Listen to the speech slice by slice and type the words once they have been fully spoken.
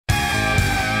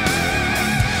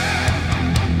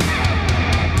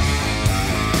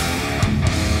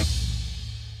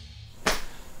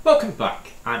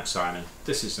I'm Simon,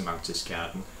 this is the Mantis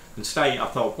Garden, and today I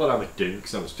thought what I would do,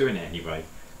 because I was doing it anyway,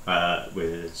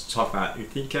 was talk about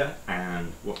Ootheca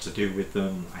and what to do with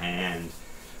them and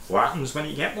what happens when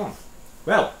you get one.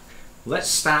 Well, let's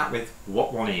start with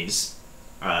what one is,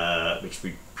 which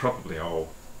we probably all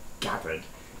gathered.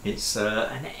 It's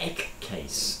an egg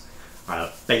case.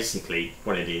 Basically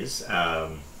what it is,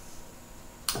 the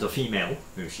female,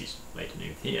 who she's laid an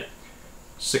ooth here,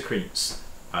 secretes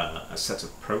a set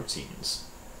of proteins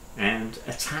and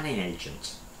a tanning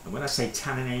agent. And when I say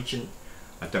tanning agent,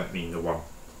 I don't mean the one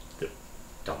that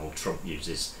Donald Trump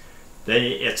uses.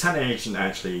 A tanning agent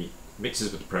actually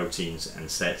mixes with the proteins and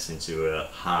sets into a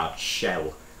hard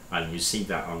shell, and you see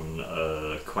that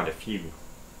on quite a few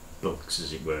bugs,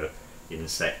 as it were,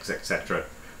 insects, etc.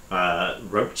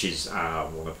 Roaches are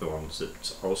one of the ones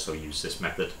that also use this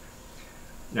method.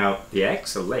 Now, the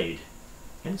eggs are laid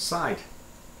inside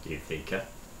the Ootheca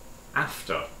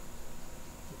after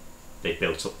they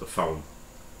built up the foam.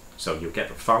 So you'll get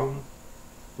the foam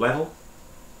level,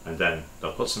 and then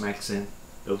they'll put some eggs in,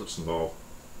 build up some more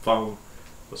foam,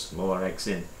 put some more eggs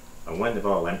in, and when they've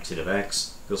all emptied of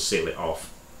eggs, they'll seal it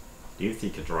off. The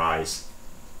Ootheca dries,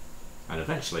 and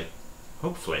eventually,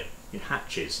 hopefully, it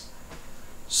hatches.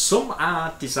 Some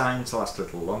are designed to last a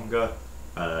little longer.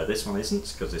 This one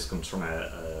isn't, because this comes from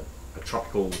a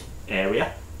tropical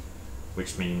area,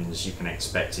 which means you can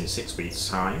expect in 6 weeks'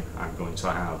 time I'm going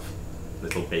to have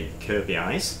little baby Kirby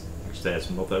eyes, which there's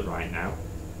mother right now,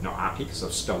 not happy because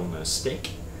I've stolen her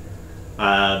stick.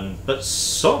 But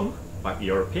some, like the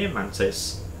European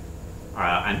mantis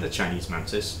and the Chinese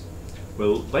mantis,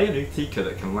 will lay an Ootheca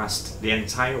that can last the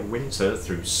entire winter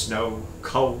through snow,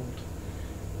 cold,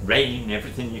 rain,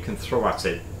 everything you can throw at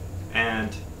it,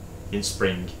 and in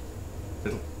spring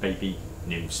little baby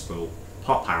nymphs will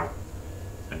pop out,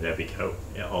 and there we go,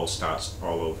 it all starts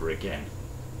all over again.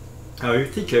 Now,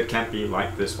 Ootheca can be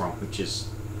like this one, which is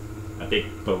a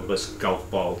big bulbous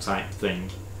golf ball type thing,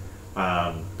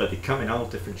 but they come in all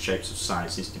different shapes of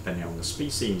sizes depending on the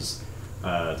species.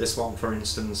 This one, for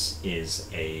instance, is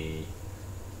a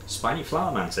spiny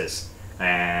flower mantis,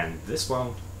 and this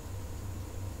one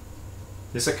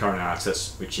is a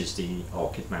coronatus, which is the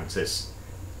orchid mantis.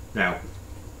 Now,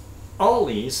 all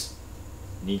these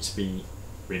need to be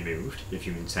removed if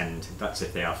you intend, that's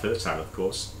if they are fertile of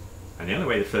course, and the only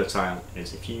way they're fertile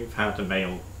is if you've had a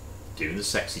male doing the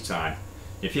sexy time.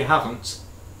 If you haven't,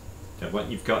 then what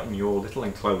you've got in your little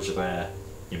enclosure there,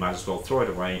 you might as well throw it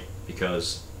away,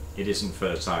 because it isn't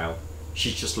fertile.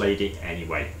 She's just laid it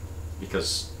anyway,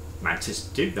 because mantis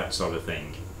do that sort of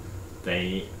thing.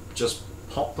 They just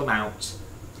pop them out,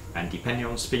 and depending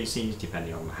on species,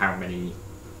 depending on how many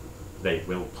they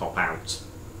will pop out,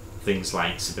 things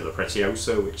like Sibylla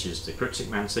preciosa, which is the cryptic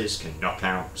mantis, can knock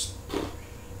out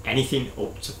anything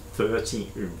up to 30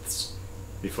 ooths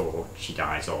before she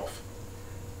dies off.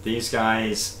 These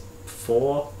guys,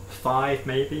 4, 5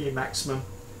 maybe maximum.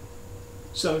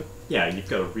 So yeah, you've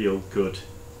got a real good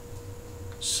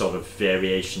sort of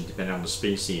variation depending on the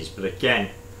species. But again,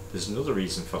 there's another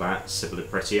reason for that. Sibylla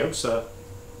preciosa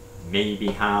maybe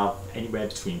have anywhere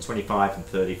between 25 and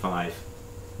 35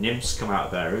 nymphs come out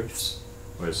of their ooths,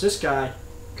 whereas this guy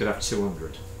could have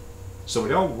 200. So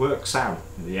it all works out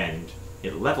in the end.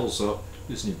 It levels up,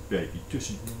 doesn't it, baby?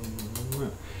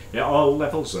 It all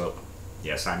levels up.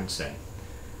 Yes, I'm insane.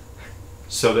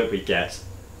 So that we get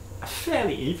a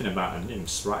fairly even amount of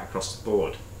nymphs right across the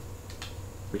board,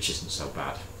 which isn't so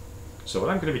bad. So what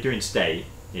I'm going to be doing today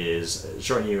is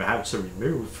showing you how to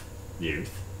remove the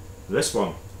ooth. This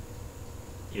one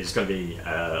is going to be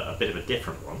a bit of a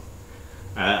different one,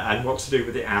 and what to do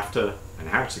with it after, and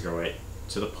how to grow it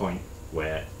to the point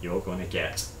where you're going to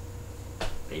get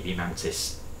baby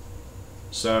mantis.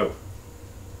 So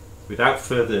without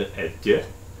further ado,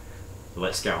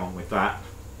 let's get on with that,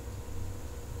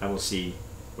 and we'll see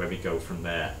where we go from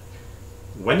there.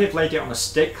 When they've laid it on a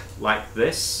stick like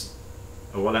this,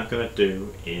 what I'm going to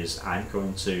do is I'm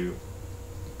going to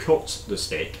cut the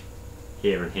stick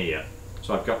here and here.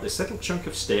 So I've got this little chunk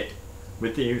of stick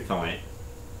with the ooth on it,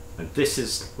 and this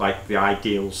is like the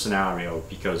ideal scenario,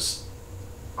 because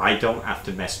I don't have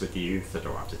to mess with the ooth, I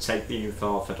don't have to take the ooth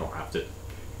off, I don't have to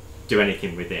do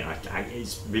anything with it.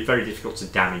 It's very difficult to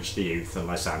damage the ooth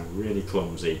unless I'm really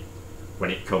clumsy when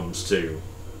it comes to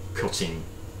cutting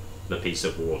the piece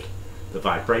of wood. The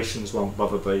vibrations won't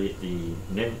bother the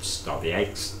nymphs or the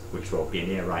eggs, which will be in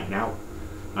here right now.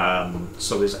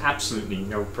 So there's absolutely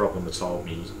no problem at all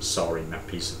me sawing that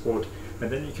piece of wood, and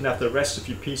then you can have the rest of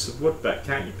your piece of wood back,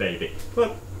 can't you, baby?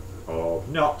 But, or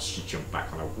not, she jumped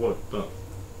back on her wood, but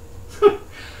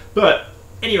but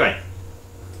anyway,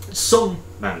 some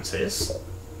mantis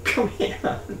come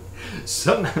here.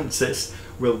 Some mantis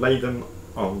will lay them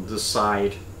on the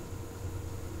side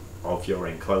of your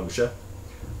enclosure.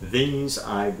 These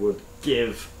I would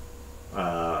give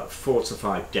 4 to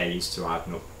 5 days to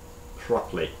harden up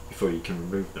properly before you can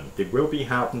remove them. They will be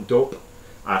hardened up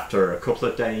after a couple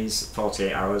of days,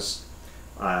 48 hours,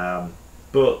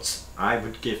 but I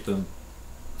would give them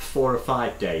 4 or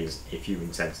 5 days if you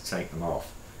intend to take them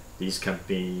off. These can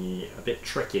be a bit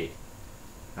tricky,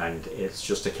 and it's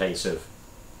just a case of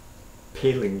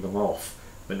peeling them off,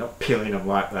 but not peeling them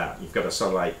like that. You've got to sort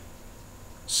of like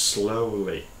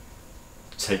slowly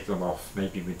take them off,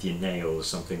 maybe with your nails,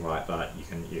 something like that.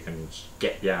 You can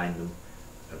get behind them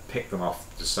and pick them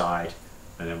off the side,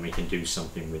 and then we can do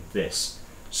something with this.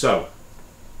 So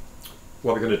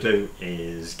what we're going to do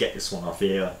is get this one off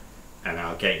here, and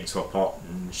I'll get into a pot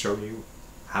and show you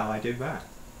how I do that.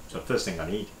 So the first thing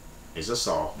I need is a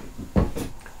saw.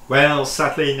 Well,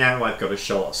 sadly now I've got a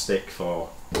short stick for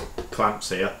clamps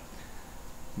here,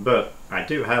 but I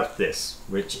do have this,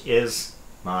 which is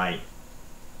my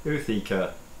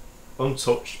Ootheca,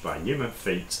 untouched by human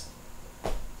feet,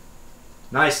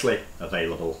 nicely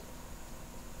available,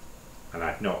 and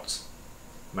I've not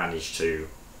managed to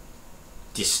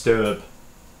disturb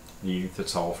the youth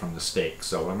at all from the stick.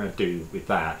 So what I'm going to do with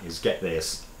that is get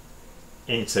this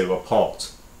into a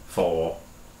pot for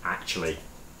actually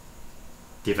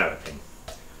developing.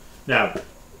 Now,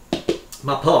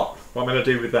 my pot, what I'm going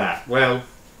to do with that? Well,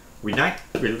 we like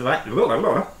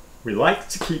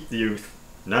to keep the youth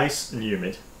nice and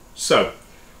humid, so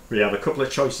we have a couple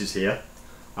of choices here.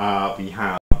 We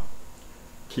have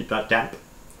keep that damp,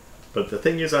 but the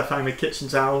thing is I find with kitchen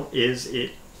towel is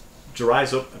it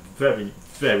dries up very,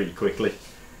 very quickly,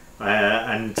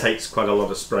 and takes quite a lot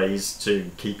of sprays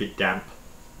to keep it damp,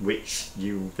 which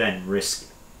you then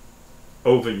risk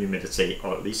over humidity,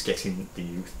 or at least getting the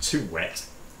youth too wet,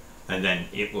 and then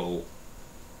it will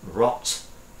rot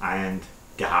and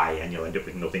die, and you'll end up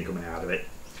with nothing coming out of it.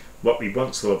 What we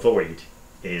want to avoid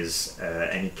is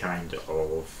any kind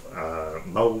of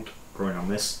mould growing on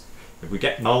this. If we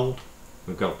get mould,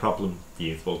 we've got a problem. The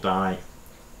youth will die.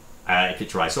 If it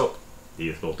dries up, the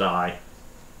youth will die.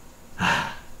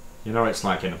 You know, it's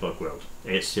like in a bug world.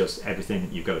 It's just everything,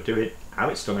 you've got to do it how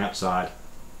it's done outside,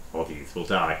 or the youth will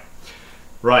die.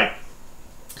 Right,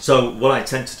 so what I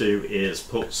tend to do is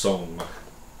put some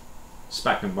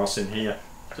sphagnum moss in here,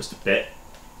 just a bit,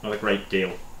 not a great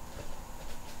deal,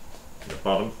 at the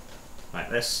bottom, like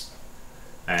this,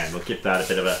 and we'll give that a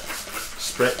bit of a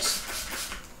spritz.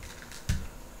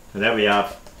 And there we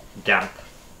have damp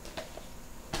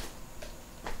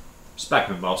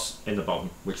sphagnum moss in the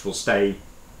bottom, which will stay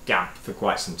damp for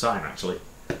quite some time actually.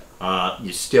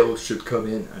 You still should come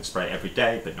in and spray it every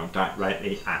day, but not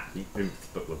directly at the ooth,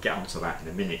 but we'll get onto that in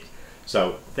a minute.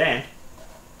 So then,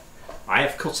 I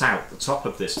have cut out the top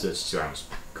of this 32 ounce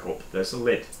cup. There's a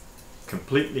lid.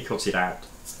 Completely cut it out.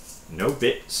 No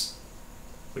bits,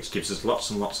 which gives us lots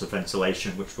and lots of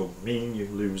ventilation, which will mean you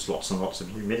lose lots and lots of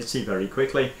humidity very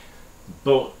quickly,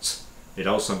 but it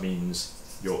also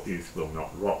means your ooth will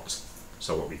not rot.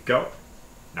 So what we've got,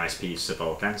 nice piece of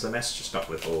organza mesh, just got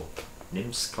little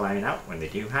nymphs climbing out when they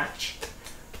do hatch,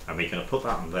 and we're going to put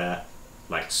that on there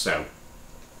like so,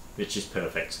 which is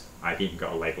perfect. I've even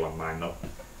got a label on mine though,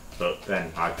 but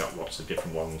then I've got lots of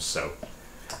different ones, so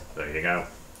there you go.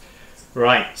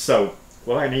 Right, so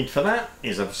what I need for that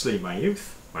is obviously my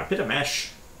youth, my bit of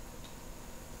mesh,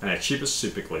 and a tube of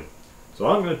super glue. So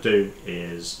all I'm going to do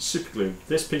is super glue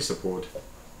this piece of wood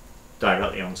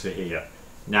directly onto here.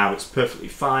 Now it's perfectly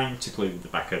fine to glue the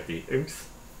back of the ooth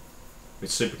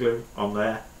with super glue on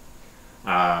there.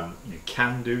 You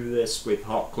can do this with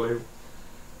hot glue.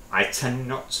 I tend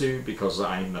not to, because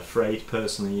I'm afraid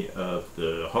personally of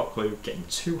the hot glue getting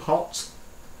too hot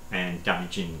and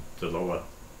damaging the lower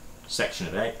section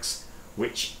of eggs,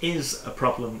 which is a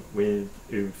problem with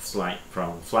ooths like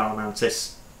from flower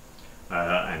mantis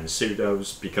and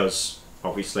pseudos, because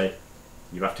obviously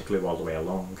you have to glue all the way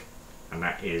along, and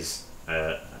that is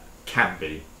can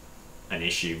be an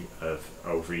issue of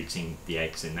overeating the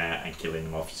eggs in there and killing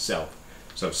them off yourself.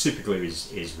 So super glue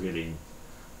is really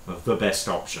the best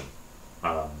option.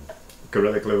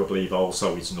 Gorilla glue, I believe,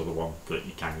 also is another one that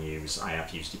you can use. I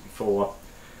have used it before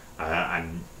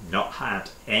and not had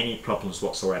any problems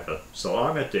whatsoever. So all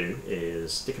I'm going to do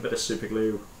is stick a bit of super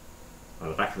glue on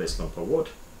the back of this lump of wood,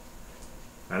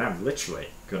 and I'm literally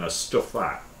going to stuff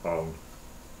that on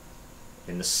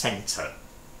in the centre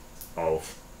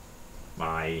of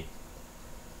my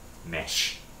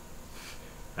mesh,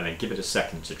 and then give it a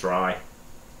second to dry.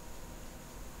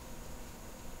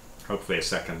 Hopefully a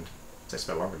second. It takes a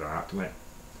bit longer than that, doesn't it?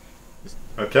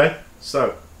 Okay,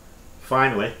 so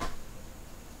finally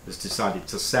has decided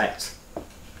to set.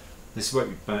 This is what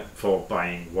we bought for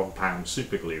buying £1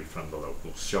 super glue from the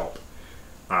local shop.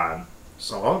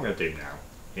 So all I'm going to do now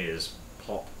is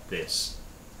pop this.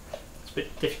 It's a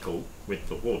bit difficult with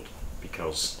the wood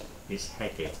because it's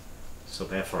heavy, so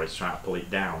therefore it's trying to pull it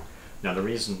down. Now the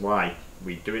reason why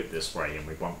we do it this way and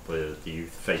we want the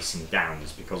ooth facing down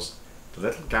is because the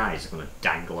little guys are going to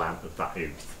dangle out of that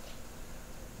ooth.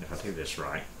 If I do this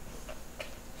right,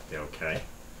 okay,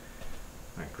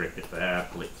 I grip it there,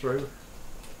 pull it through.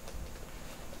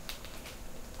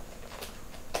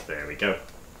 There we go.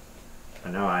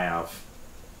 And now I have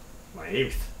my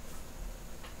ooth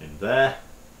in there.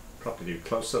 Probably do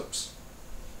close-ups.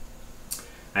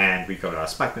 And we've got our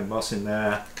sphagnum moss in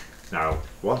there. Now,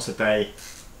 once a day,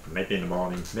 maybe in the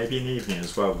morning, maybe in the evening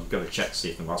as well, you've got to check to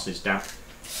see if the moss is damp.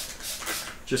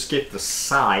 Just give the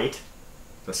side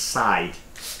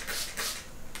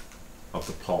of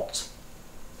the pot.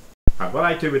 And what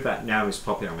I do with that now is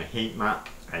pop it on a heat mat.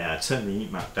 I turn the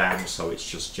heat mat down so it's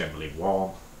just generally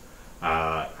warm.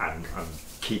 And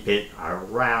keep it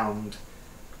around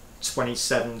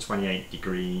 27-28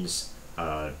 degrees,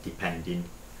 depending.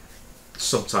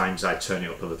 Sometimes I turn it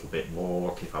up a little bit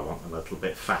more if I want a little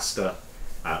bit faster,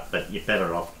 but you're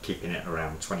better off keeping it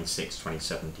around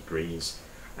 26-27 degrees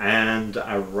and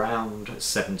around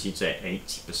 70 to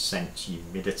 80%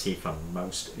 humidity for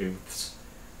most ooths.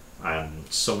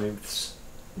 Some ooths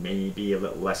maybe a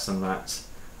little less than that,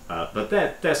 but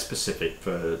they're specific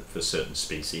for certain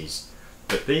species.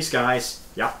 But these guys,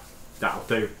 yeah, that'll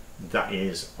do. That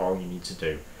is all you need to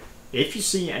do. If you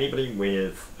see anybody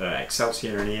with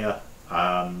Excelsior in here,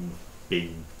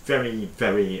 be very,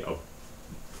 very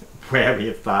wary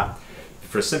of that,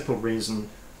 for a simple reason.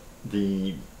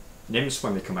 The nymphs,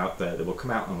 when they come out there, they will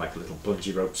come out on like a little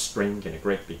bungee rope string in a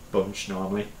great big bunch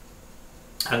normally,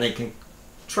 and they can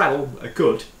travel a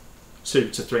good 2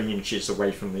 to 3 inches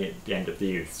away from the end of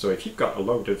the ooth. So if you've got a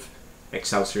load of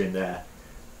Excelsior in there,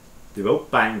 they will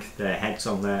bang their heads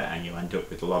on there and you'll end up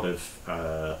with a lot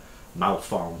of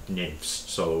malformed nymphs.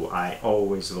 So I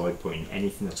always avoid putting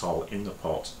anything at all in the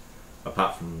pot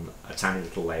apart from a tiny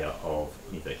little layer of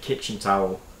either kitchen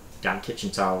towel, damp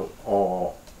kitchen towel,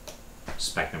 or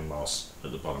sphagnum moss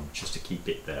at the bottom, just to keep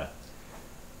it there.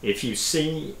 If you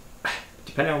see,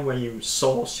 depending on where you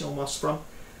source your moss from,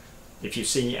 if you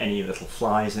see any little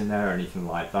flies in there or anything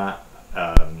like that,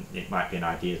 it might be an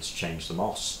idea to change the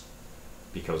moss,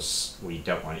 because we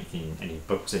don't want any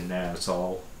bugs in there at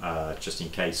all, just in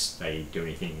case they do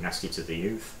anything nasty to the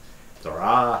ooth. There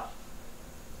are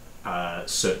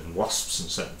certain wasps and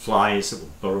certain flies that will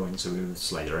burrow into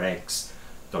ooths, lay their eggs.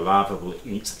 The larvae will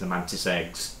eat the mantis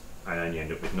eggs and then you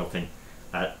end up with nothing.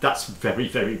 That's very,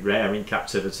 very rare in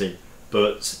captivity,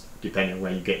 but depending on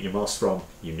where you get your moss from,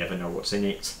 you never know what's in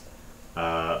it.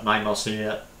 My moss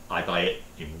here, I buy it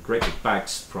in great big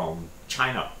bags from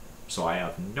China, so I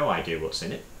have no idea what's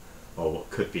in it or what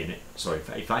could be in it. So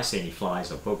if I see any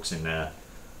flies or bugs in there,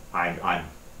 I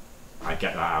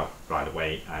get that out right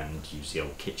away and use the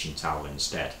old kitchen towel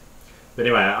instead. But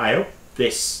anyway, I hope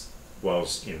this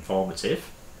was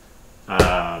informative.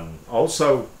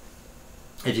 Also,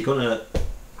 if you're going to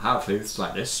have ooths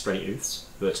like this, straight ooths,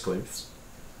 vertical ooths,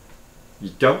 you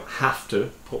don't have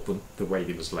to put them the way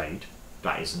they was laid.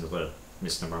 That is another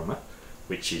misnomer,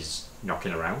 which is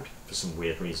knocking around for some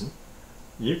weird reason.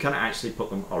 You can actually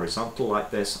put them horizontal like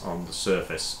this on the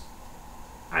surface,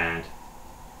 and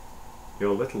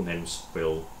your little nymphs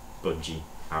will bungee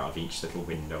out of each little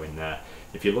window in there.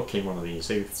 If you look in one of these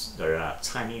ooths, there are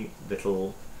tiny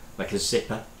little, like a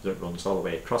zipper that runs all the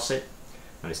way across it,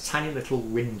 and there's tiny little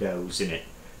windows in it,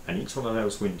 and each one of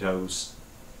those windows,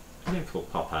 a nymph will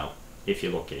pop out if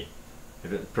you're lucky,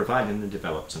 providing they're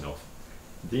developed enough.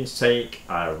 These take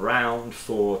around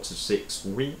 4 to 6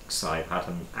 weeks. I've had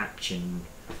them hatching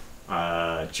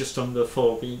just under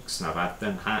 4 weeks, and I've had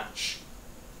them hatch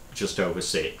just over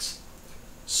 6.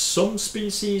 Some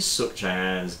species, such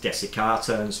as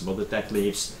Desiccata and some other dead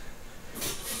leaves,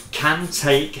 can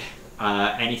take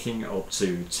anything up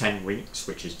to 10 weeks,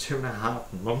 which is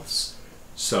 2.5 months.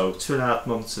 So 2.5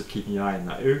 months of keeping your eye on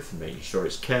that ooth and making sure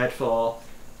it's cared for.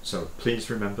 So please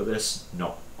remember this,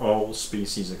 not all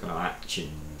species are going to hatch in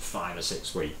 5 or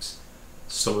 6 weeks.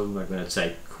 Some of them are going to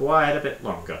take quite a bit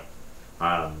longer.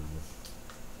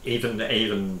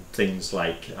 Even things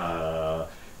like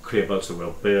Reputable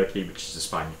Wilburgi, which is a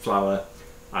spiny flower,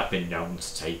 I've been known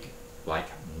to take like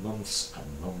months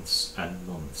and months and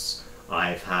months.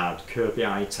 I've had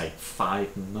Kirby take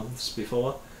 5 months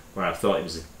before, where I thought it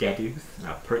was a dead ooth, and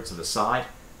I put it to the side,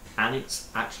 and it's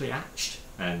actually hatched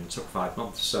and took 5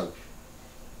 months. So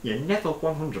you never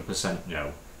 100%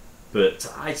 know.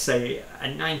 But I'd say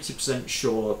I'm 90%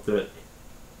 sure that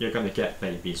you're going to get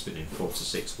babies within 4 to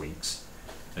 6 weeks.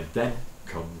 And then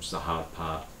comes the hard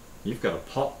part. You've got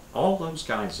to pot all those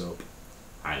guys up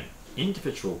in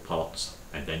individual pots,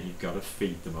 and then you've got to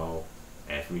feed them all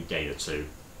every day or two.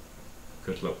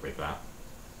 Good luck with that.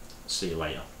 See you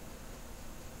later.